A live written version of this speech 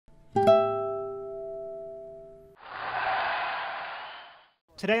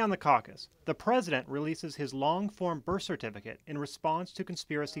Today on The Caucus, the president releases his long-form birth certificate in response to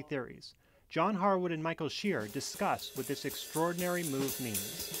conspiracy theories. John Harwood and Michael Shear discuss what this extraordinary move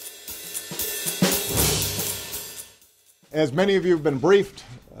means. As many of you have been briefed,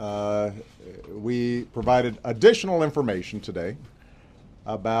 we provided additional information today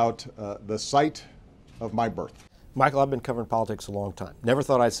about the site of my birth. Michael, I've been covering politics a long time. Never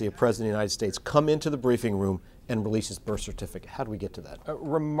thought I'd see a president of the United States come into the briefing room and release his birth certificate. How do we get to that? A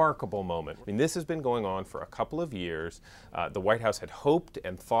remarkable moment. I mean, this has been going on for a couple of years. The White House had hoped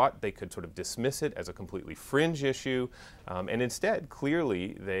and thought they could sort of dismiss it as a completely fringe issue, and instead,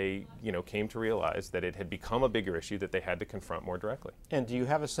 clearly, they came to realize that it had become a bigger issue that they had to confront more directly. And do you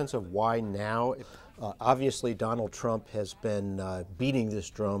have a sense of why now? Obviously, Donald Trump has been beating this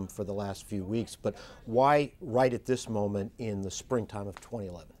drum for the last few weeks, but why right at this moment in the springtime of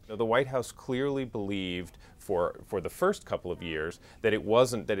 2011? The White House clearly believed for the first couple of years that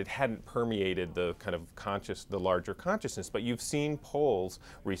it hadn't permeated the kind of the larger consciousness. But you've seen polls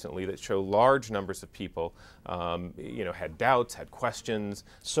recently that show large numbers of people, had doubts, had questions.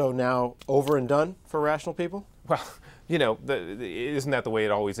 So now over and done for rational people? Well, isn't that the way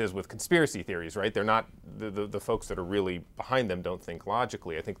it always is with conspiracy theories, right? They're not, the folks that are really behind them don't think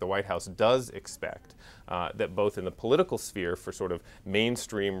logically. I think the White House does expect that both in the political sphere for sort of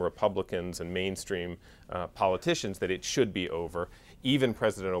mainstream Republicans and mainstream politicians that it should be over. Even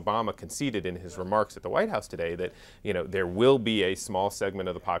President Obama conceded in his remarks at the White House today that there will be a small segment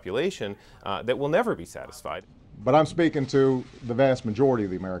of the population that will never be satisfied. But I'm speaking to the vast majority of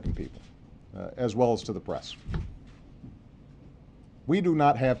the American people, as well as to the press. We do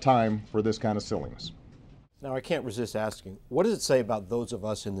not have time for this kind of silliness. Now, I can't resist asking, what does it say about those of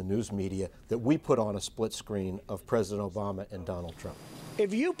us in the news media that we put on a split screen of President Obama and Donald Trump?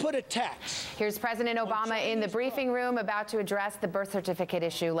 If you put a tax... Here's President Obama in the briefing room about to address the birth certificate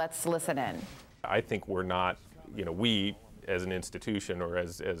issue. Let's listen in. I think we're not, we as an institution or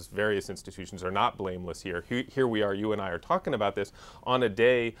as various institutions are not blameless here. Here we are, you and I are talking about this on a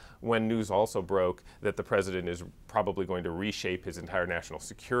day when news also broke that the president is probably going to reshape his entire national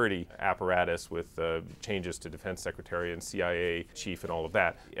security apparatus with changes to defense secretary and CIA chief and all of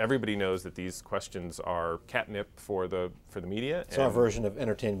that. Everybody knows that these questions are catnip for the media. It's our version of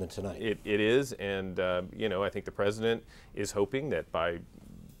Entertainment Tonight. It is, and I think the president is hoping that by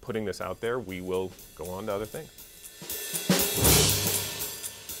putting this out there, we will go on to other things.